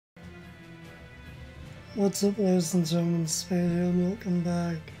What's up, ladies and gentlemen, Spade here, and welcome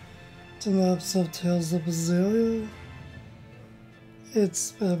back to another episode of Tales of Berseria.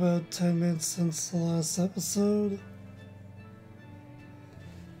 It's been about 10 minutes since the last episode,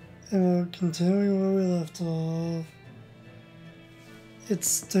 and we're continuing where we left off. It's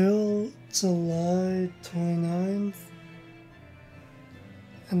still July 29th,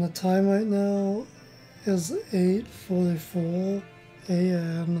 and the time right now is 8:44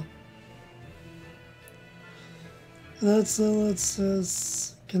 a.m. Let's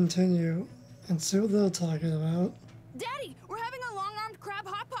just continue and see what they're talking about. Daddy, we're having a long-armed crab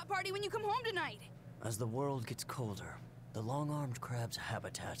hot pot party when you come home tonight. As the world gets colder, the long-armed crab's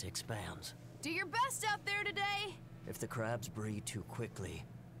habitat expands. Do your best out there today. If the crabs breed too quickly,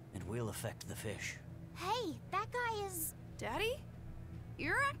 it will affect the fish. Hey, that guy is... Daddy?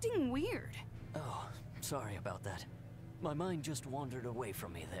 You're acting weird. Oh, sorry about that. My mind just wandered away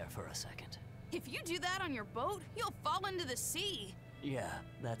from me there for a second. If you do that on your boat, you'll fall into the sea. Yeah,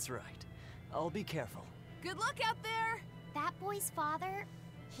 that's right. I'll be careful. Good luck out there. that boy's father.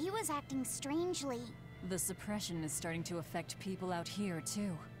 He was acting strangely. The suppression is starting to affect people out here,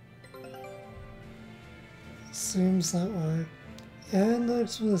 too. Seems that way. And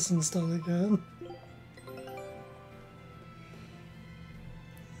let's listen start again.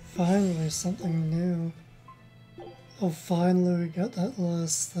 Finally, something new. Oh, finally we got that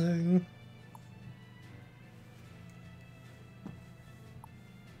last thing.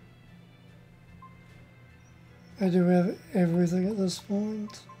 I do have everything at this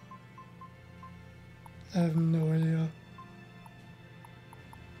point. I have no idea.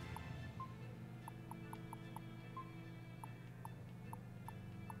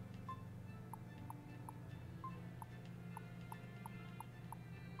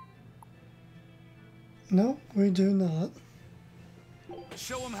 No, we do not.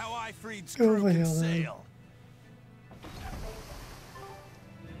 Show them how I freed Go Screw over can here, then. sail.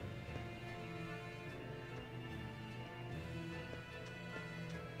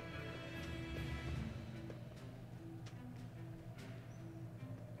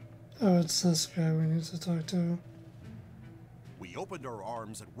 Oh, it's this guy we need to talk to. We opened our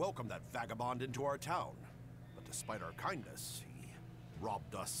arms and welcomed that vagabond into our town. But despite our kindness, he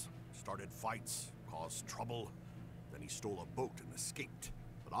robbed us, started fights, caused trouble. Then he stole a boat and escaped.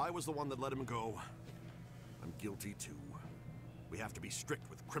 But I was the one that let him go. I'm guilty too. We have to be strict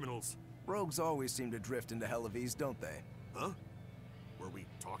with criminals. Rogues always seem to drift into hell of ease, don't they? Huh? Were we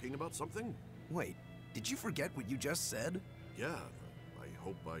talking about something? Wait, did you forget what you just said? Yeah, I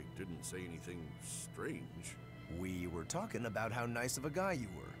hope I didn't say anything strange. We were talking about how nice of a guy you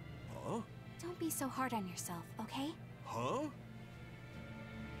were. Huh? Don't be so hard on yourself, okay? Huh?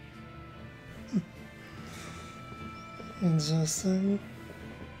 Interesting.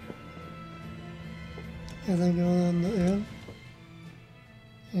 Anything going on there?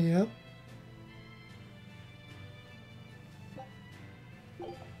 Yep.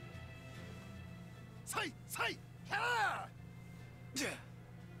 Say, yeah!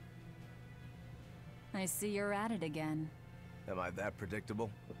 I see you're at it again. Am I that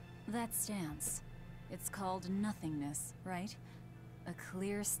predictable? That stance. It's called nothingness, right? A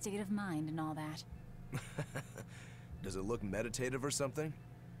clear state of mind and all that. Does it look meditative or something?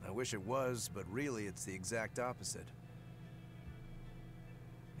 I wish it was, but really it's the exact opposite.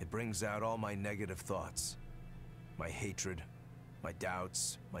 It brings out all my negative thoughts. My hatred, my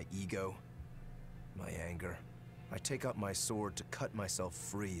doubts, my ego, my anger. I take up my sword to cut myself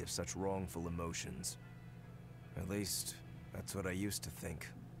free of such wrongful emotions. At least, that's what I used to think.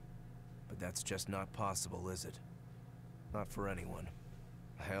 But that's just not possible, is it? Not for anyone.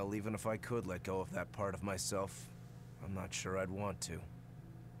 Hell, even if I could let go of that part of myself, I'm not sure I'd want to.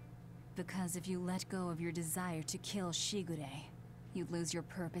 Because if you let go of your desire to kill Shigure, you'd lose your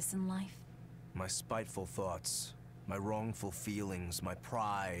purpose in life? My spiteful thoughts, my wrongful feelings, my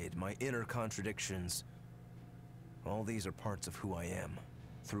pride, my inner contradictions. All these are parts of who I am.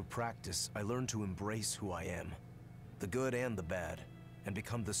 Through practice, I learned to embrace who I am. The good and the bad, and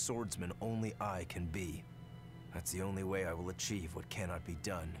become the swordsman only I can be. That's the only way I will achieve what cannot be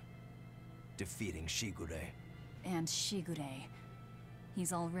done. Defeating Shigure. And Shigure.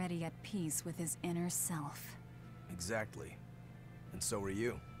 He's already at peace with his inner self. Exactly. And so are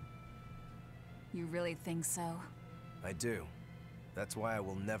you. You really think so? I do. That's why I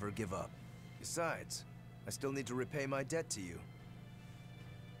will never give up. Besides, I still need to repay my debt to you.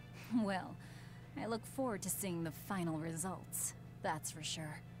 Well, I look forward to seeing the final results. That's for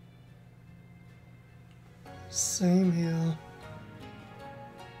sure. Same here.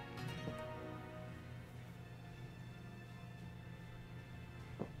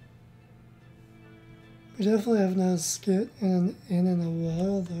 We definitely haven't had a skit in a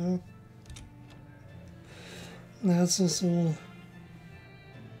while though. That's just all.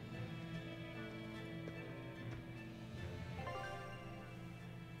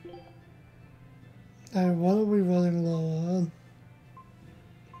 Hey, what are we running low on?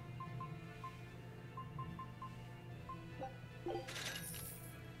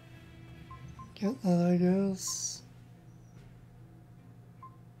 Get that, I guess.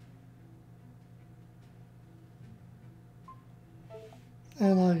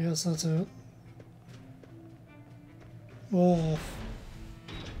 And I guess that's it. Whoa.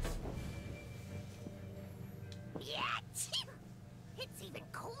 Yeah, it's even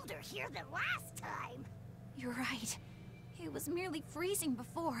colder here than last time. You're right. It was merely freezing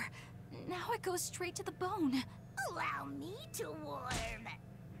before. Now it goes straight to the bone. Allow me to warm.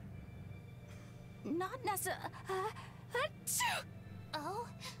 Not necessarily. Oh,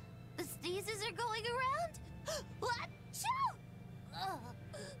 the sneezes are going around? Achoo!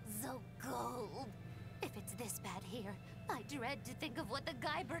 So cold. If it's this bad here, I dread to think of what the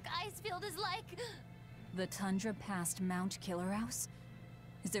Guyberg ice field is like. The tundra past Mount Killerhouse?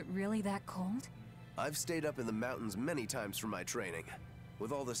 Is it really that cold? I've stayed up in the mountains many times for my training.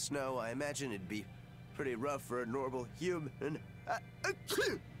 With all the snow, I imagine it'd be pretty rough for a normal human.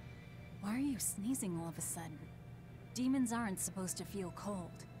 Why are you sneezing all of a sudden? Demons aren't supposed to feel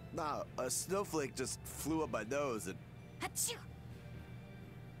cold. Nah, a snowflake just flew up my nose and... Achoo!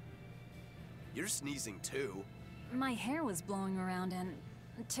 You're sneezing too. My hair was blowing around and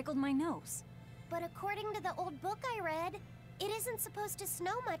tickled my nose. But according to the old book I read, it isn't supposed to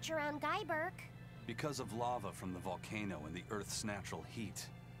snow much around Guyberg. Because of lava from the volcano and the Earth's natural heat.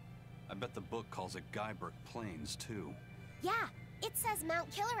 I bet the book calls it Guyberg Plains, too. Yeah, it says Mount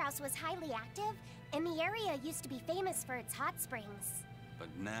Killerhouse was highly active, and the area used to be famous for its hot springs. But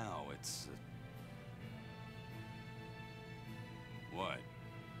now it's... What?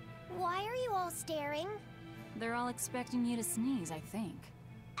 Why are you all staring? They're all expecting you to sneeze, I think.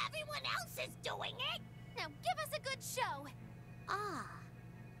 Everyone else is doing it! Now give us a good show!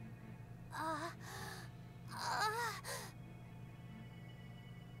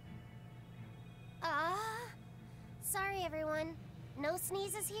 Sorry everyone. No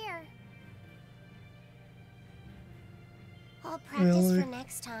sneezes here. I'll practice Really? for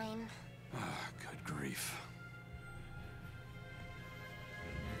next time. Good grief.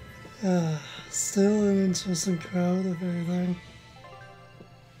 Still an interesting crowd of everything.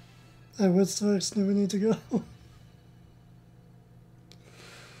 Hey, which direction do we need to go?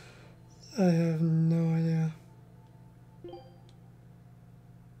 I have no idea.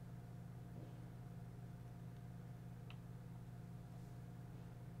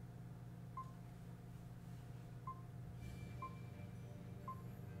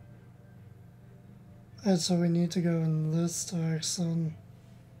 And so we need to go in this direction.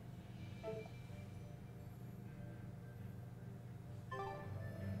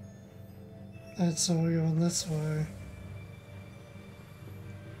 And so we're going this way.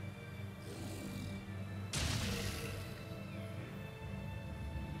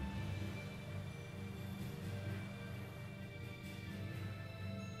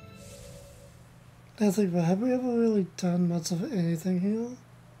 I think, but have we ever really done much of anything here?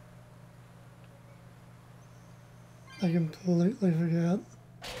 I completely forget.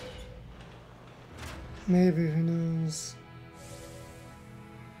 Maybe, who knows?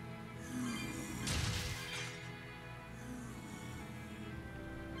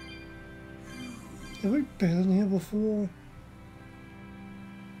 Have we been in here before?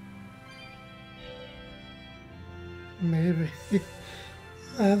 Maybe.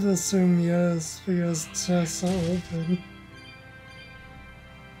 I have to assume yes, because chests are open.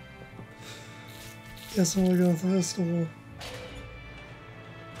 Guess we'll go through this door.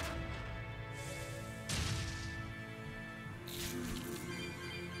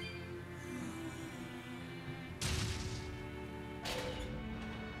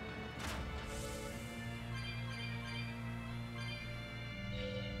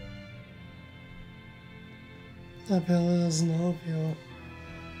 That pillar doesn't help you.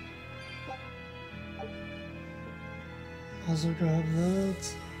 Might as well grab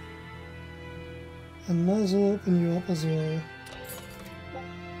that. And might as well open you up as well.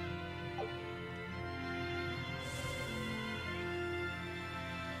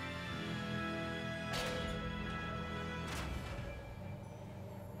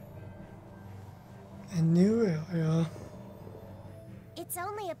 A new area. It's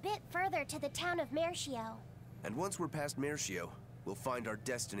only a bit further to the town of Meirchio. And once we're past Meirchio, we'll find our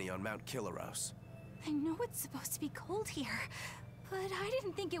destiny on Mount Killerhouse. I know it's supposed to be cold here, but I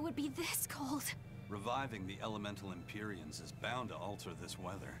didn't think it would be this cold. Reviving the elemental Empyreans is bound to alter this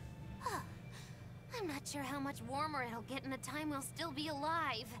weather. I'm not sure how much warmer it'll get in the time we'll still be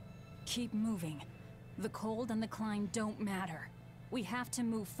alive. Keep moving. The cold and the climb don't matter. We have to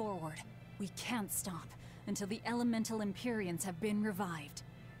move forward. We can't stop until the elemental Empyreans have been revived.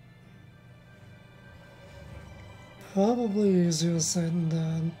 Probably easier said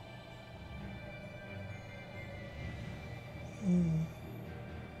than done.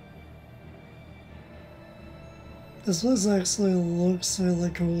 This place actually looks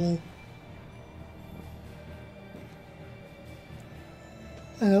really cool.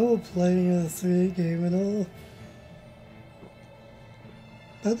 I know we're playing a 3D game and all,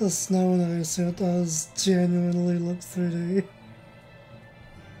 but the snow and ice here does genuinely look 3D.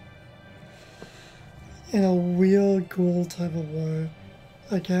 In a weird, cool type of way.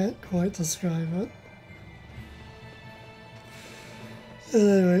 I can't quite describe it.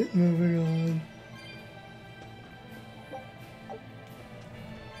 Anyway, moving on.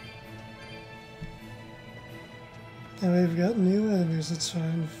 And we've got new enemies to try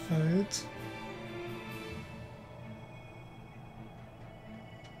and fight.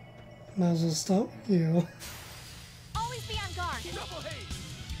 Might as well start with you. Always be on guard.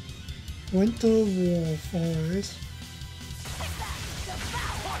 Winter Wolf, alright.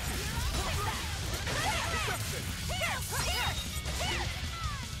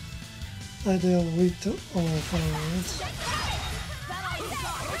 I deal weak to all fires.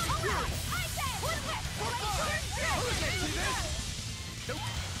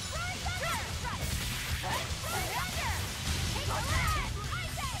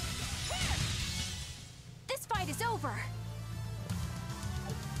 This fight is over.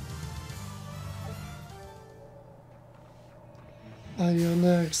 You're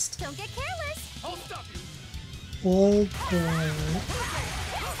next. Don't get careless. I'll stop you! What the?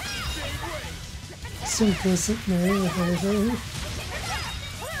 Simplistic name of anything.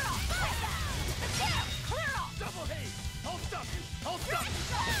 Double haze! I'll stop you! I'll stop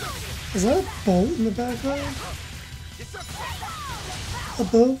you! Is that a boat in the background? A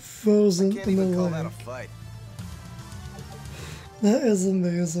boat frozen Can't in the even call that a lake. fight. That is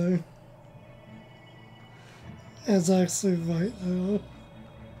amazing. It's actually right now.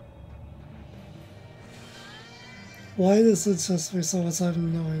 Why does it just be so much? I have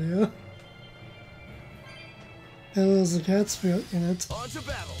no idea. And there's a cat spirit in it. On to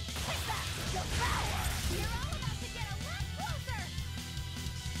battle!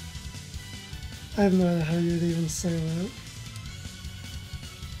 I have no idea how you'd even say that.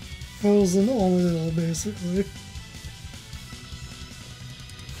 Frozen on it all, basically.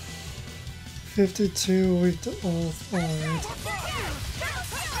 52 weak to all five.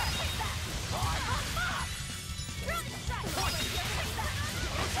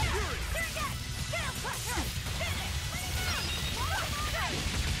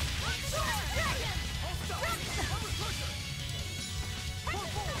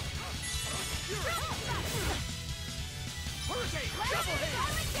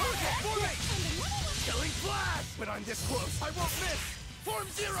 Killing flash! When I'm this close, I won't miss! Form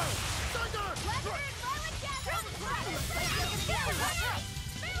zero! Thunder!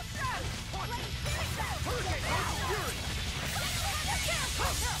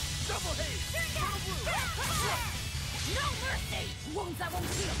 Double haze! No mercy! Wounds that won't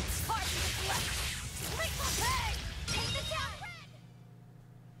heal. Hard to deflect. Lethal pay! Take the down, Red!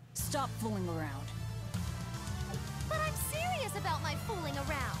 Stop fooling around. But I'm serious about my fooling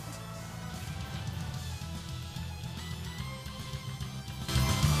around.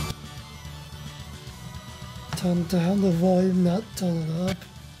 Turn down the volume, not turn it up.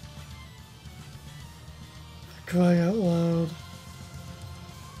 Cry out loud.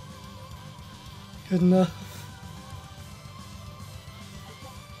 Good enough.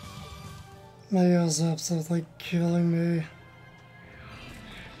 My ears are absolutely killing me.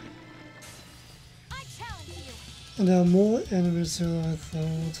 I challenge you. And there are more enemies here than I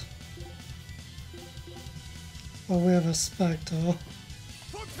thought. Well, we have a Spectre.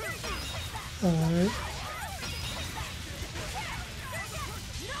 Alright.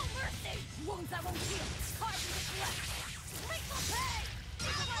 No mercy! Wounds that won't heal. Hard to deflect. Lethal pay!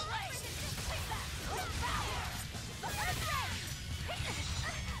 Out of my way! Take that! Power! The first red!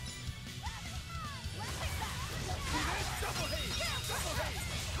 Double haze! Double haze!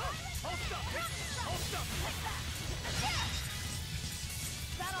 I'll stop it! I'll stop it!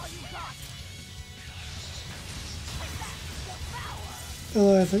 Is that all you got?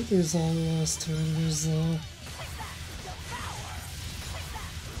 Although I think these are the last two enemies though.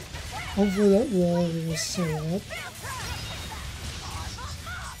 Hopefully that wall will show up.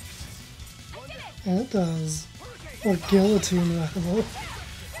 And it does. Or guillotine rather.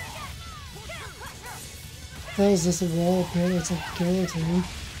 That was just a wall up here, it's a guillotine.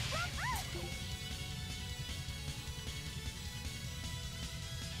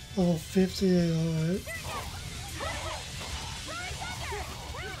 Level 58, alright.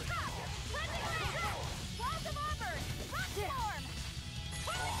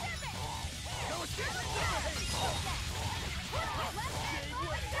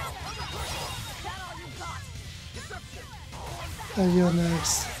 And you're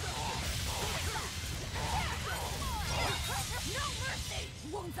next.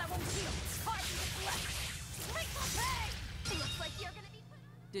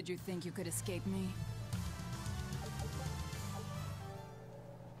 Did you think you could escape me?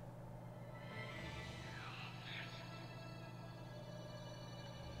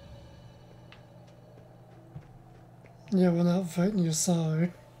 Yeah, we're not fighting you,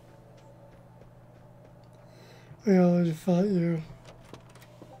 sorry. We already fought you.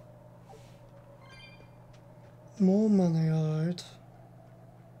 More money, alright.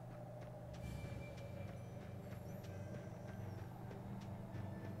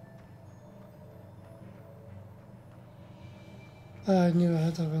 I knew I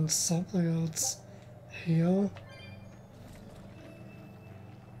had to run something else here.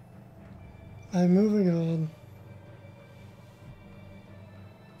 I'm moving on.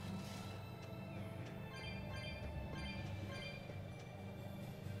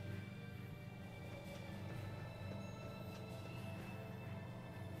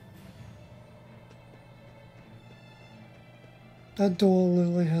 That door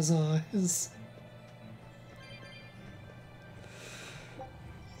literally has eyes.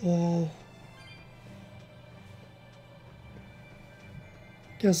 Wow.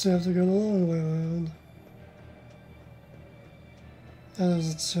 Guess we have to go the long way around. And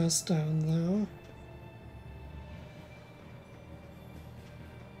there's a chest down there.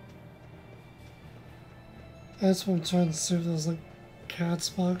 That's what I'm trying to see if there's like cat's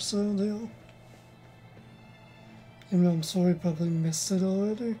box around here. Even though I'm sorry, probably missed it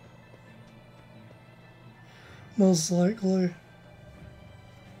already. Most likely.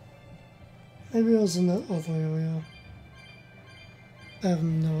 Maybe it was in that other area. I have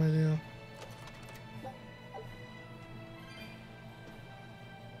no idea.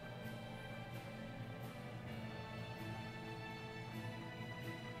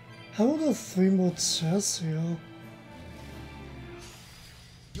 How are there 3 more chests here?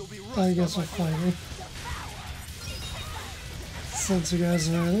 I guess we're fighting. Since you guys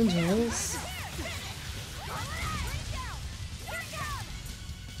ran into us.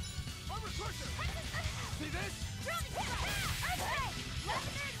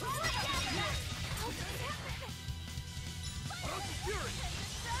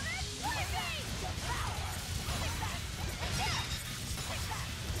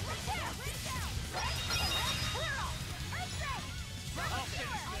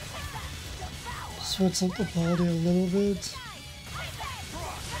 Switch up the party a little bit.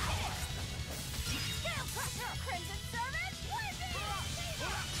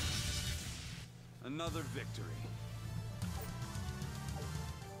 Another victory.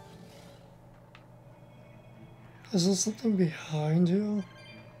 Is there something behind you?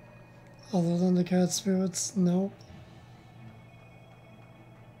 Other than the cat spirits? Nope.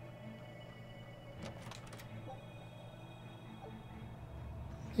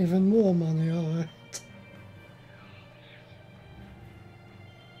 Even more money, alright.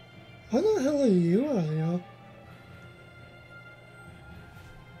 Why the hell are you out here?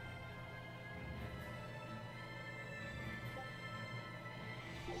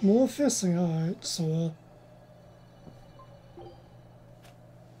 More fishing, alright, so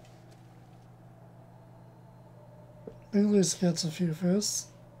at least gets a few fish.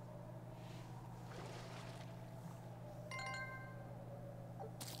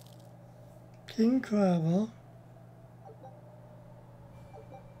 King Crab, huh?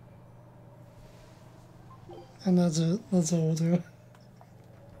 And that's it, that's all we'll do.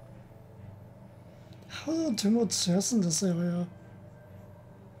 How are there 2 more chests in this area?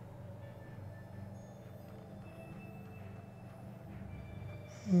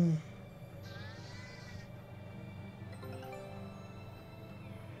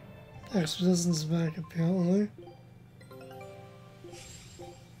 Expedition's back apparently.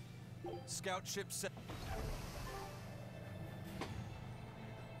 Scout ship set.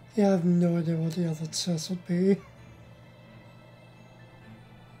 Yeah, I have no idea what the other chest would be.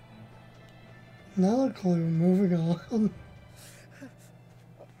 Not a clue, moving on.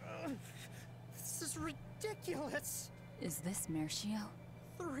 This is ridiculous. Is this Meirchio?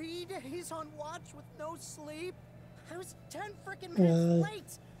 3 days on watch with no sleep? I was 10 freaking Well. minutes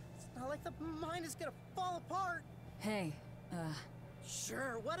late. It's not like the mine is gonna fall apart. Hey,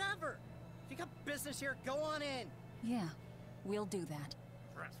 Sure, whatever. If you got business here, go on in. yeah, we'll do that.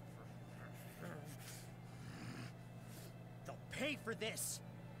 They'll pay for this.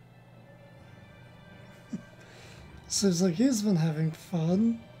 Seems like he's been having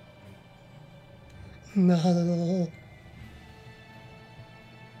fun. Not at all.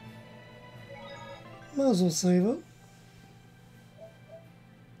 Might as well save it.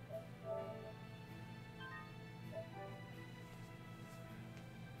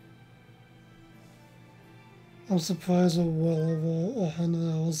 I'm surprised we're well over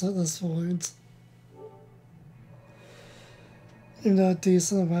 100 hours at this point. Even though a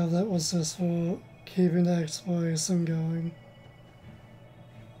decent amount of that was just for keeping the exploration going.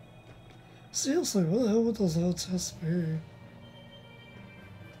 Seriously, what the hell would those all just be?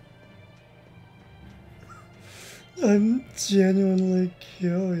 I'm genuinely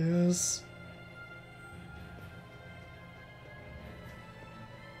curious.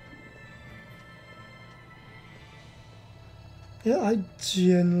 Yeah, I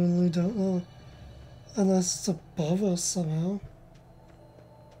genuinely don't know. Unless it's above us somehow.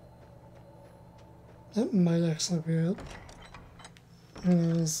 That might actually be it. Who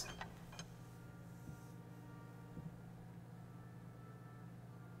knows?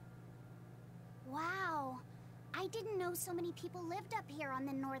 Wow. I didn't know so many people lived up here on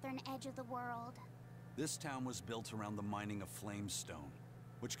the northern edge of the world. This town was built around the mining of flamestone,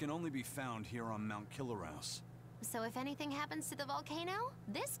 which can only be found here on Mount Killerhouse. So if anything happens to the volcano,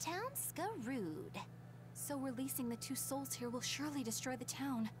 this town's screwed. So releasing the two souls here will surely destroy the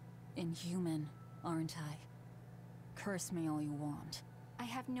town. Inhuman, aren't I? Curse me all you want. I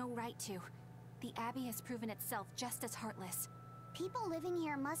have no right to. The Abbey has proven itself just as heartless. People living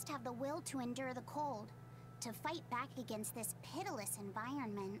here must have the will to endure the cold, to fight back against this pitiless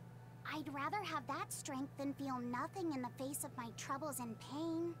environment. I'd rather have that strength than feel nothing in the face of my troubles and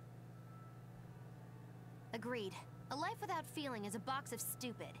pain. Agreed. A life without feeling is a box of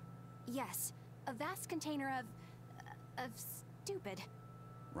stupid. Yes, a vast container of stupid.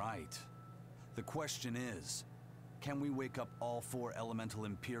 Right. The question is, can we wake up all 4 elemental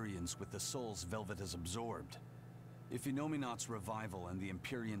Empyreans with the souls Velvet has absorbed? If Inominat's revival and the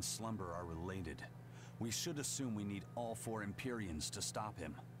Empyrean slumber are related, we should assume we need all 4 Empyreans to stop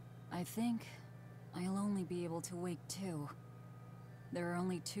him. I think I'll only be able to wake 2. There are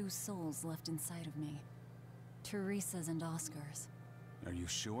only 2 souls left inside of me. Teresa's and Oscar's. Are you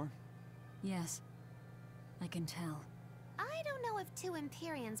sure? Yes, I can tell. I don't know if 2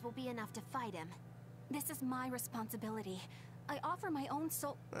 Empyreans will be enough to fight him. This is my responsibility. I offer my own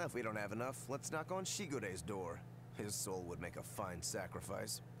soul. Well, if we don't have enough, let's knock on Shigode's door. His soul would make a fine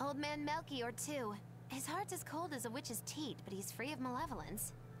sacrifice. Old man Meirchio too. His heart's as cold as a witch's teat, but he's free of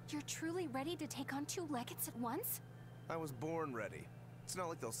malevolence. You're truly ready to take on 2 legates at once? I was born ready. It's not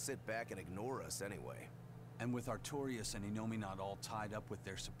like they'll sit back and ignore us anyway. And with Artorias and Inominat all tied up with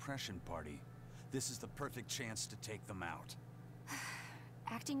their suppression party, this is the perfect chance to take them out.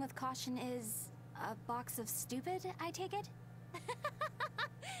 Acting with caution is a box of stupid, I take it?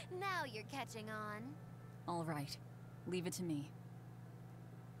 Now you're catching on. All right, leave it to me.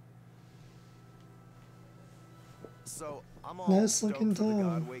 So, I'm all Nice stoked looking for the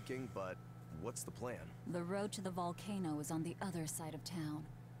town. god waking, but what's the plan? The road to the volcano is on the other side of town.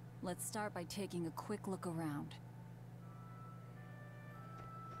 Let's start by taking a quick look around.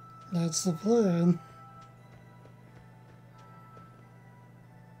 That's the plan.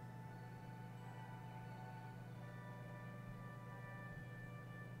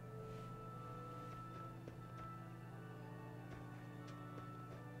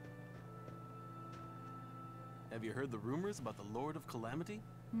 Have you heard the rumors about the Lord of Calamity?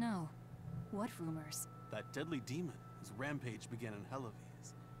 No. What rumors? That deadly demon whose rampage began in Helives.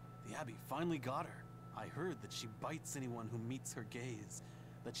 The Abbey finally got her. I heard that she bites anyone who meets her gaze,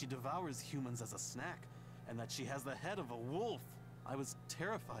 that she devours humans as a snack, and that she has the head of a wolf. I was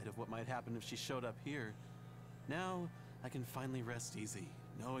terrified of what might happen if she showed up here. Now, I can finally rest easy,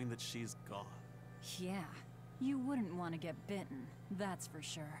 knowing that she's gone. Yeah, you wouldn't want to get bitten, that's for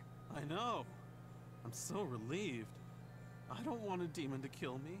sure. I know. I'm so relieved. I don't want a demon to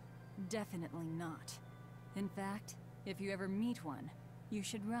kill me. Definitely not. In fact, if you ever meet one, you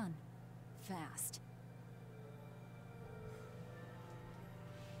should run. Fast.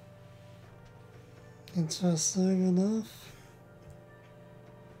 Interesting enough.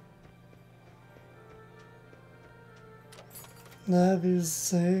 Navi's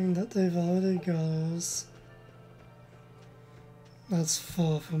saying that they've already got us. That's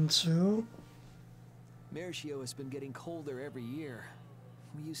far from true. Meirchio has been getting colder every year.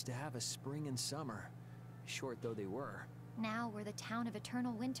 We used to have a spring and summer, short though they were. Now we're the town of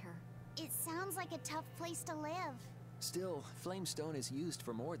eternal winter. It sounds like a tough place to live. Still, Flamestone is used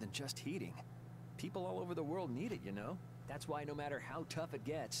for more than just heating. People all over the world need it, you know? That's why no matter how tough it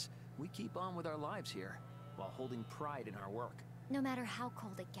gets, we keep on with our lives here, while holding pride in our work. No matter how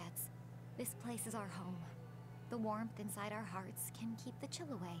cold it gets, this place is our home. The warmth inside our hearts can keep the chill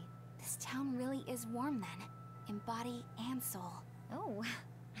away. This town really is warm then, in body and soul. Oh,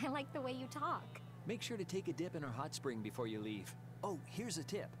 I like the way you talk. Make sure to take a dip in our hot spring before you leave. Oh, here's a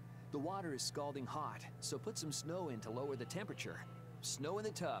tip. The water is scalding hot, so put some snow in to lower the temperature. Snow in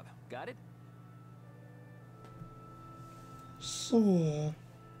the tub, got it? Sure.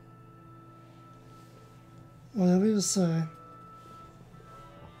 Whatever you say.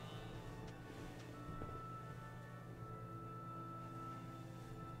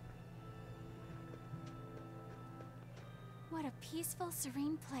 What a peaceful,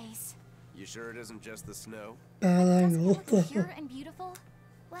 serene place. You sure it isn't just the snow? Bad Doesn't angle. it look pure and beautiful?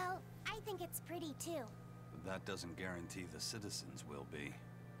 Well, I think it's pretty too. But that doesn't guarantee the citizens will be.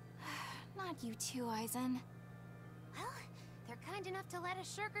 Not you too, Eisen. Well, they're kind enough to let a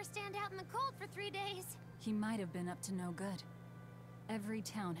shirker stand out in the cold for 3 days. He might have been up to no good. Every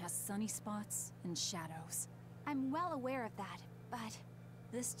town has sunny spots and shadows. I'm well aware of that, but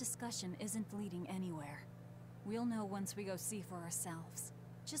This discussion isn't leading anywhere. We'll know once we go see for ourselves.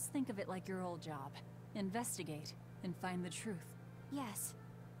 Just think of it like your old job. Investigate and find the truth. yes,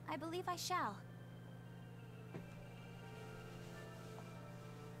 I believe I shall.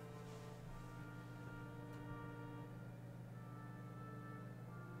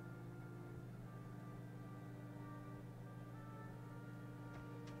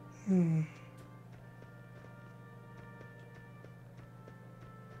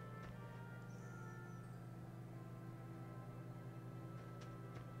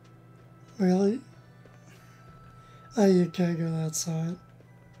 Really? Oh, you can't go that side.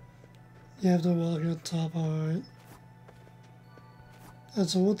 You have to walk on top, alright. And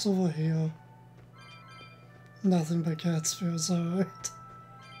so what's over here? Nothing but cat spirits, alright.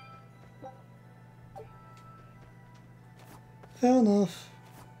 Fair enough.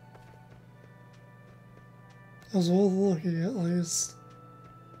 It was worth looking at least.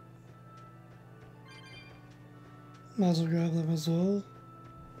 Might as well grab them as well.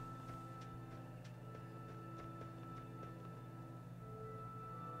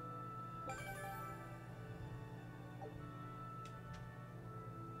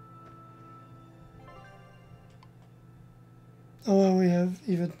 Oh, well, we have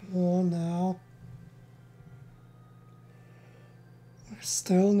even more now. We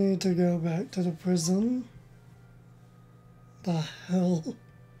still need to go back to the prison. The hell?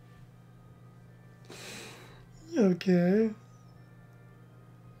 Okay.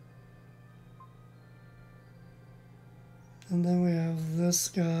 And then we have this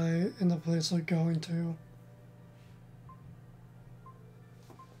guy in the place we're going to.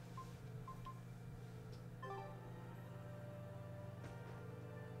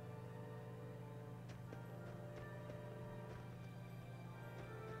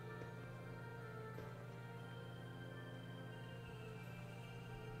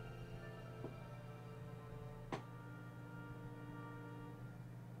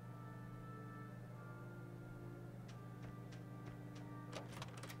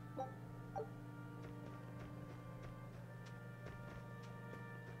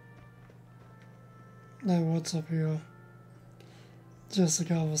 Now what's up here? Just a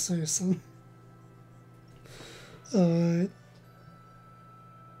conversation. Alright.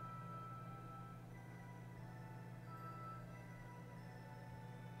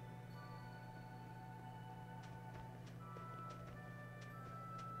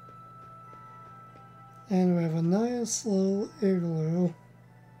 And we have a nice little igloo.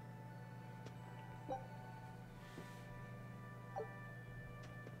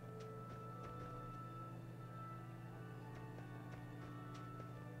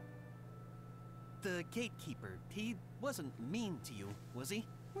 The gatekeeper, he wasn't mean to you, was he?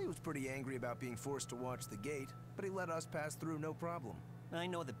 He was pretty angry about being forced to watch the gate, but he let us pass through no problem. I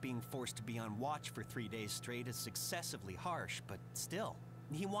know that being forced to be on watch for 3 days straight is excessively harsh, but still.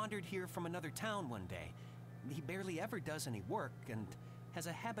 He wandered here from another town one day. He barely ever does any work, and has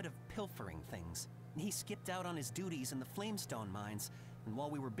a habit of pilfering things. He skipped out on his duties in the Flamestone mines, and while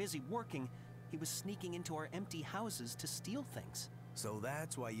we were busy working, he was sneaking into our empty houses to steal things. So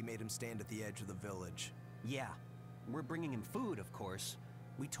that's why you made him stand at the edge of the village. Yeah. We're bringing him food, of course.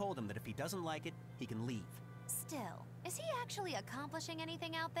 We told him that if he doesn't like it, he can leave. Still, Is he actually accomplishing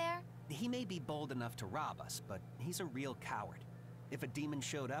anything out there? He may be bold enough to rob us, but he's a real coward. If a demon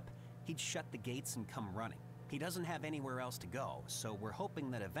showed up, he'd shut the gates and come running. He doesn't have anywhere else to go, so we're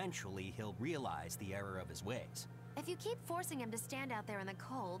hoping that eventually he'll realize the error of his ways. If you keep forcing him to stand out there in the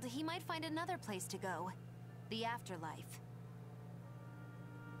cold, he might find another place to go. The afterlife.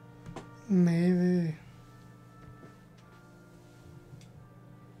 Maybe.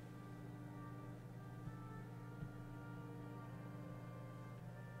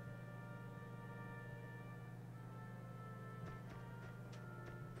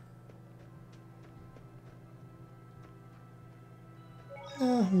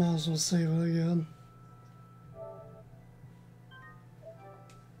 Might as well save it again.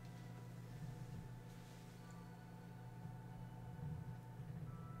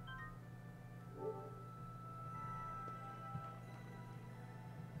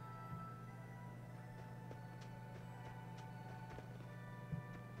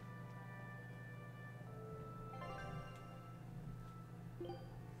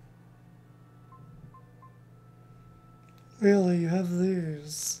 Really, you have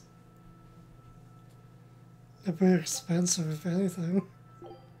these? They're pretty expensive, if anything.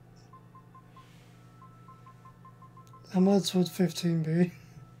 How much would 15 be?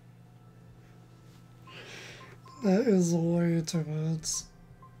 That is way too much.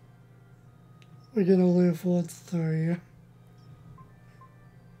 We can only afford 3.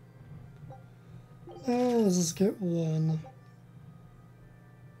 Oh, let's just get 1.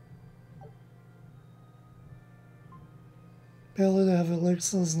 Barely to have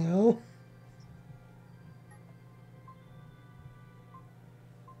elixirs now.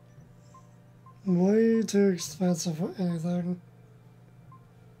 Way too expensive for anything.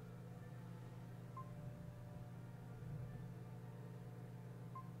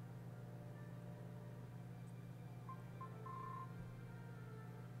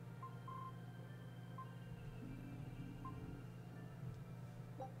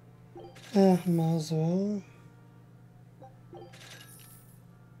 Might as well.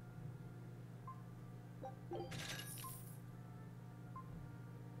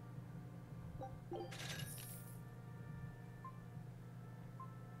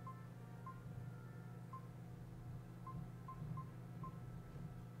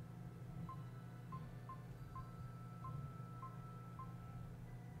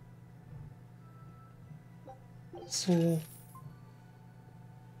 So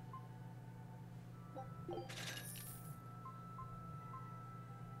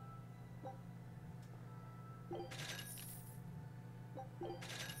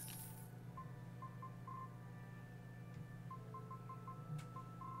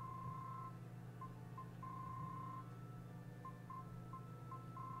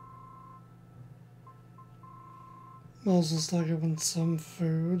might as well stock up on some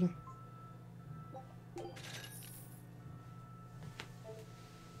food.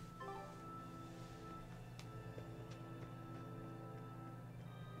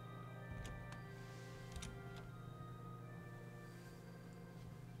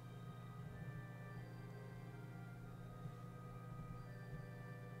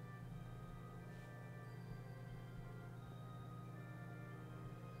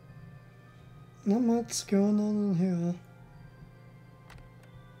 Not much going on in here.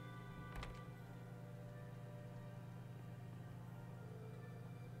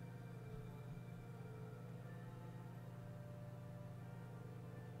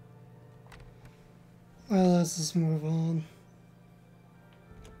 Well, let's just move on.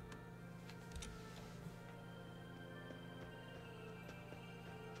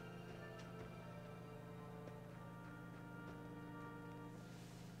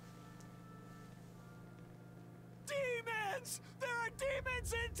 Demons! There are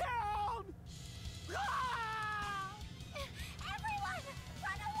demons in town! Ah! Everyone,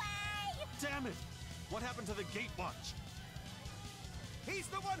 run away! Damn it! What happened to the gate watch? He's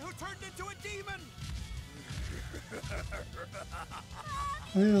the one who turned into a demon!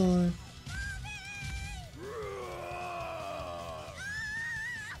 Really?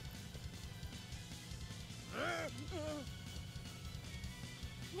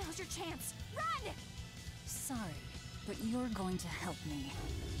 Now's your chance. Run! Sorry, but you're going to help me.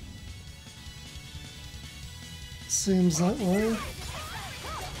 Seems that way.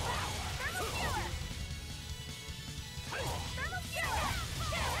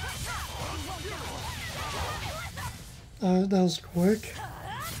 That was quick.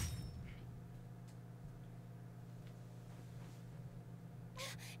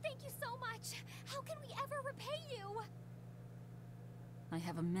 Thank you so much. How can we ever repay you? I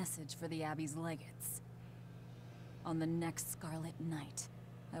have a message for the Abbey's legates. On the next Scarlet Night,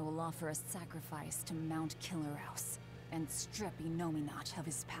 I will offer a sacrifice to Mount Killerhouse and strip Inominat of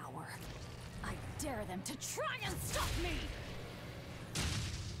his power. I dare them to try and stop me!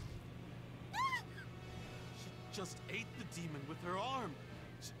 She just ate the demon with her arm.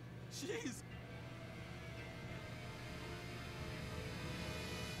 She's...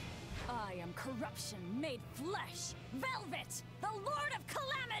 I am corruption made flesh! Velvet! The Lord of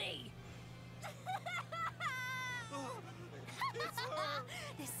Calamity!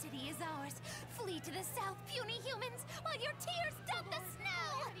 This city is ours. Flee to the south, puny humans, while your tears dump the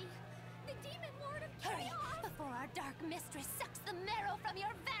snow! The demon lord of chaos! Hurry, before our dark mistress sucks the marrow from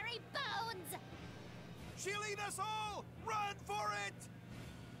your very bones! She'll eat us all! Run for it!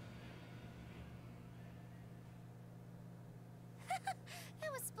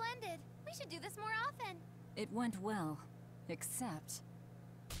 That was splendid. We should do this more often. It went well, except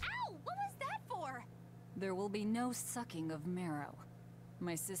Ow! What was that for? there will be no sucking of marrow.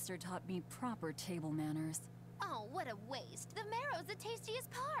 My sister taught me proper table manners. Oh, what a waste. The marrow's the tastiest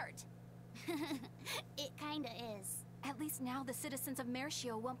part. It kinda is. At least now the citizens of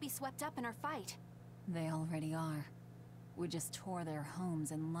Meirchio won't be swept up in our fight. They already are. We just tore their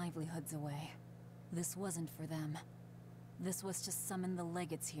homes and livelihoods away. This wasn't for them. This was to summon the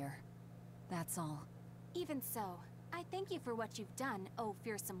legates here. That's all. Even so, I thank you for what you've done, O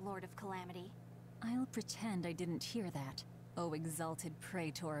fearsome Lord of Calamity. I'll pretend I didn't hear that, O exalted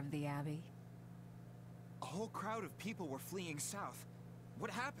praetor of the Abbey. A whole crowd of people were fleeing south.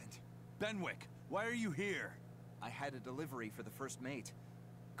 What happened? Benwick, why are you here? I had a delivery for the first mate.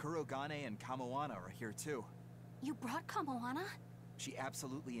 Kurogane and Kamoana are here too. You brought Kamoana? She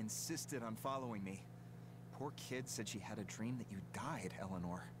absolutely insisted on following me. Poor kid said she had a dream that you died,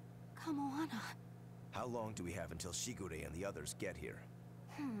 Eleanor. Kamoana. How long do we have until Shigure and the others get here?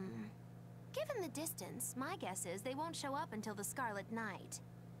 Given the distance, my guess is they won't show up until the Scarlet Night.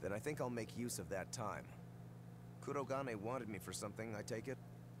 Then I think I'll make use of that time. Kurogane wanted me for something, I take it?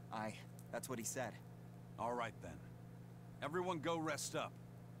 Aye, that's what he said. All right then. Everyone go rest up.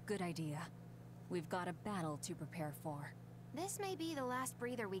 Good idea. We've got a battle to prepare for. This may be the last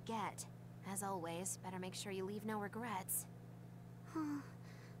breather we get. As always, better make sure you leave no regrets.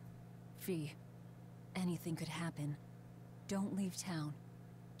 Fee, anything could happen. Don't leave town.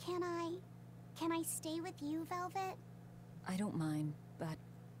 Can I stay with you, Velvet? I don't mind, but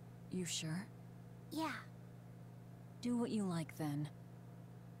you sure? Yeah. Do what you like then.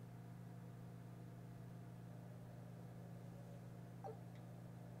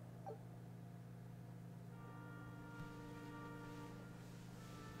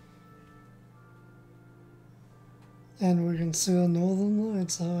 And we can see the northern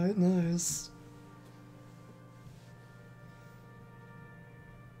lights, alright, nice.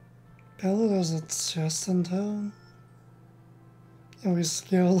 Apparently there's a chest in town. And we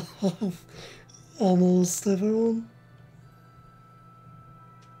scaled off almost everyone.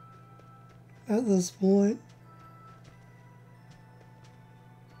 At this point.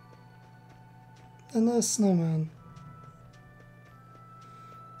 A nice snowman.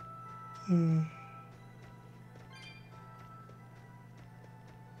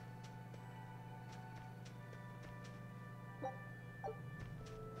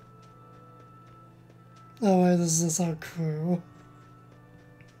 Oh wait, this is our crew.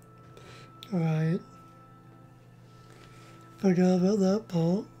 Right. Forgot about that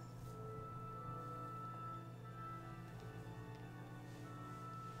part.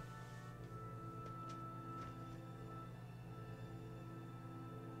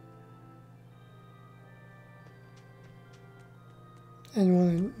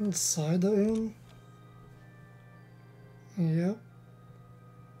 Anyone inside the inn? Yep.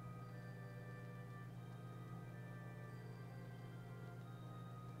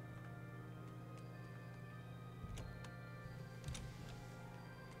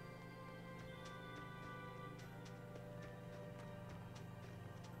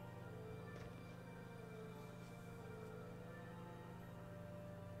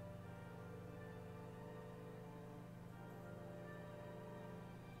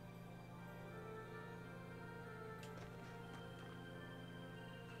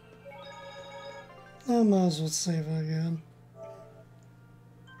 I might as well save it again.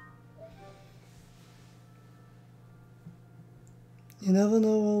 You never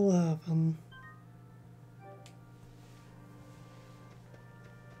know what will happen.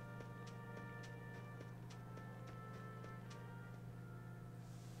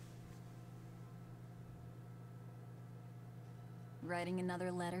 Writing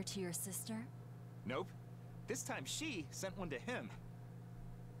another letter to your sister? Nope. This time she sent one to him.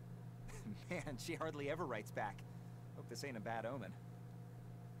 Man, she hardly ever writes back. Hope this ain't a bad omen.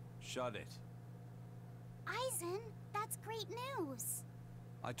 Shut it. Eisen, that's great news.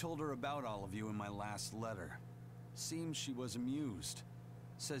 I told her about all of you in my last letter. Seems she was amused.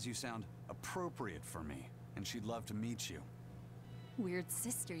 Says you sound appropriate for me, and she'd love to meet you. Weird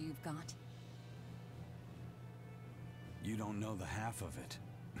sister you've got. You don't know the half of it.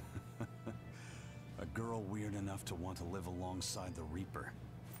 A girl weird enough to want to live alongside the Reaper,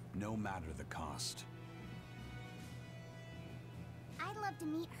 no matter the cost. I'd love to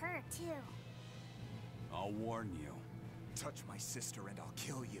meet her, too. I'll warn you. Touch my sister and I'll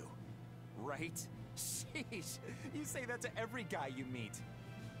kill you. Right? Sheesh. You say that to every guy you meet.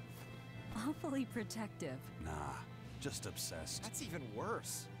 Awfully protective. Nah, just obsessed. That's even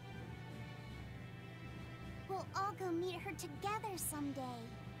worse. We'll all go meet her together someday.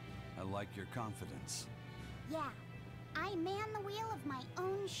 I like your confidence. Yeah, I man the wheel of my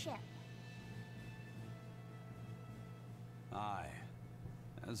own ship. Aye,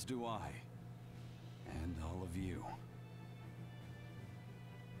 as do I. And all of you.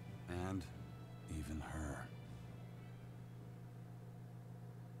 And even her.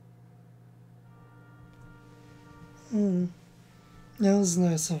 That was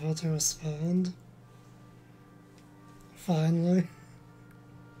nice of her to respond. Finally.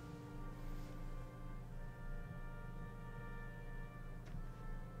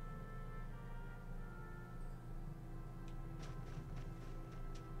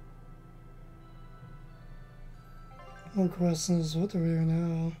 One question is, what do we do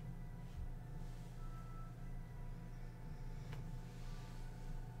now?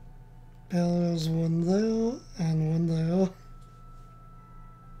 There's one there and one there.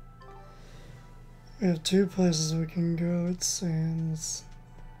 We have two places we can go, it seems.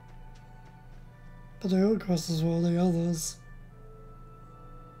 But the road crosses all the others.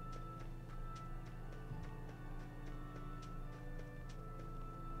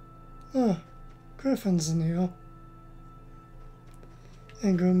 Ah, Griffin's in here.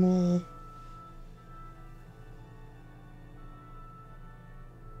 And Grimoire.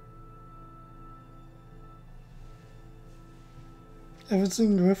 Haven't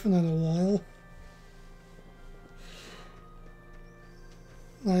seen Griffin in a while.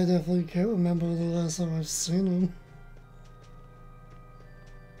 I definitely can't remember the last time I've seen him.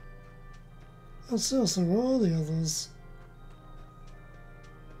 Oh, seriously, where are the others?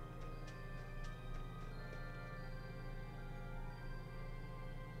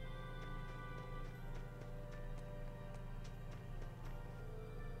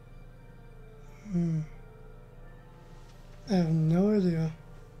 I have no idea.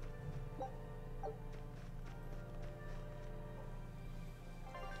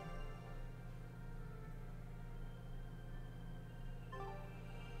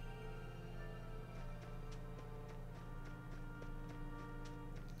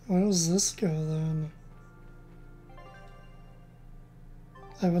 Where does this go then?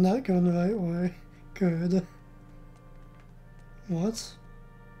 I will not go the right way. Good. What?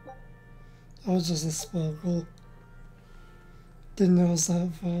 Oh, it's just a sparkle. Didn't notice that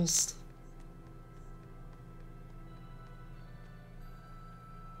first.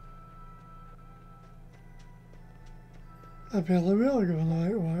 Apparently we are going the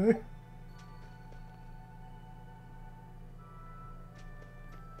right way.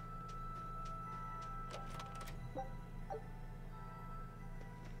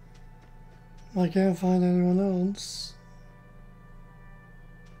 I can't find anyone else.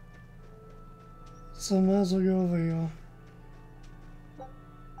 So I might as well go over here.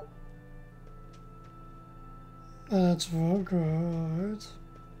 That's right.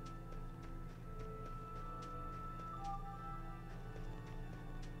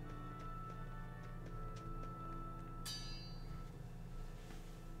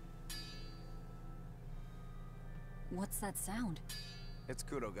 What's that sound? It's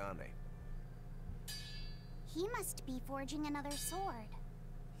Kurogane. He must be forging another sword.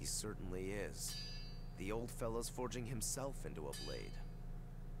 He certainly is. The old fella's forging himself into a blade.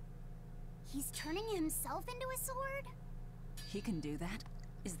 He's turning himself into a sword? He can do that?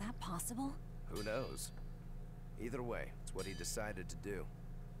 Is that possible? Who knows? Either way, it's what he decided to do.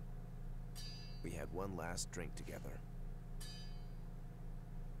 We had one last drink together.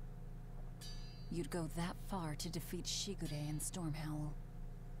 You'd go that far to defeat Shigure and Stormhowl.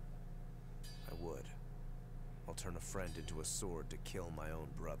 I would. I'll turn a friend into a sword to kill my own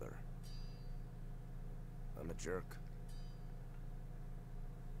brother. I'm a jerk.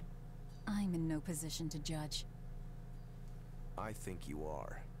 I'm in no position to judge. I think you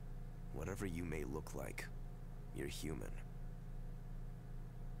are. Whatever you may look like, you're human.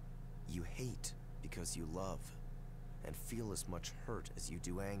 You hate because you love. and feel as much hurt as you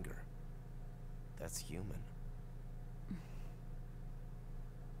do anger. That's human.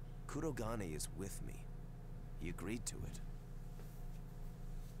 Kurogane is with me. He agreed to it.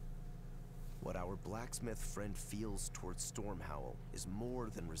 What our blacksmith friend feels towards Stormhowl is more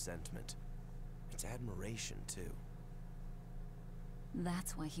than resentment. It's admiration, too.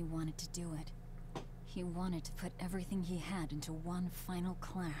 That's why he wanted to do it. He wanted to put everything he had into one final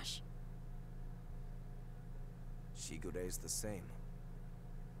clash. Shigure's the same.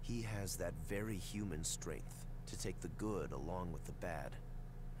 He has that very human strength to take the good along with the bad,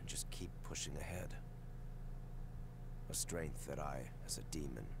 and just keep pushing ahead. A strength that I, as a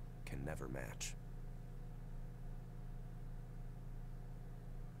demon, can never match.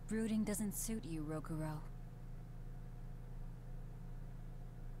 Brooding doesn't suit you, Roguro.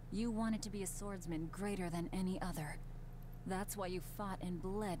 You wanted to be a swordsman greater than any other. That's why you fought and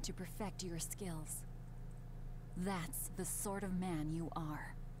bled to perfect your skills. That's the sort of man you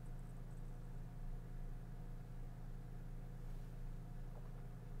are.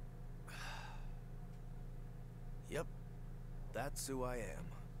 Yep, that's who I am.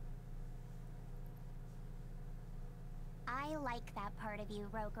 I like that part of you,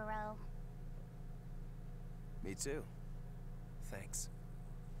 Roguro. Me too. Thanks.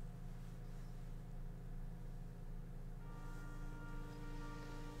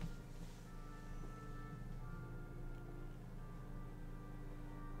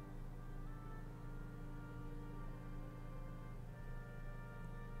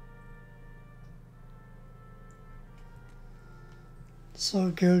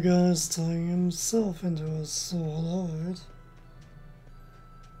 So Gilga is turning himself into a Soul Lord.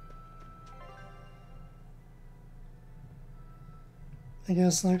 I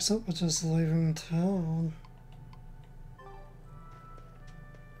guess next up we're just leaving town.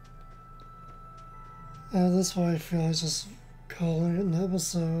 And that's why I feel like just calling it an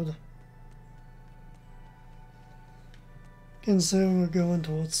episode. Considering we're going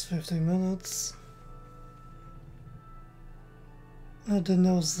towards 50 minutes. I didn't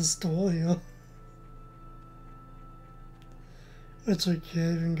know it was this door here. Which we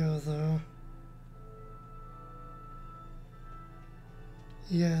can't even go there.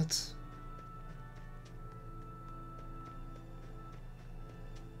 Yet.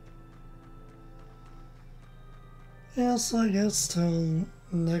 Yes, I guess till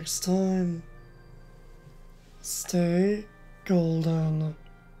next time. Stay golden.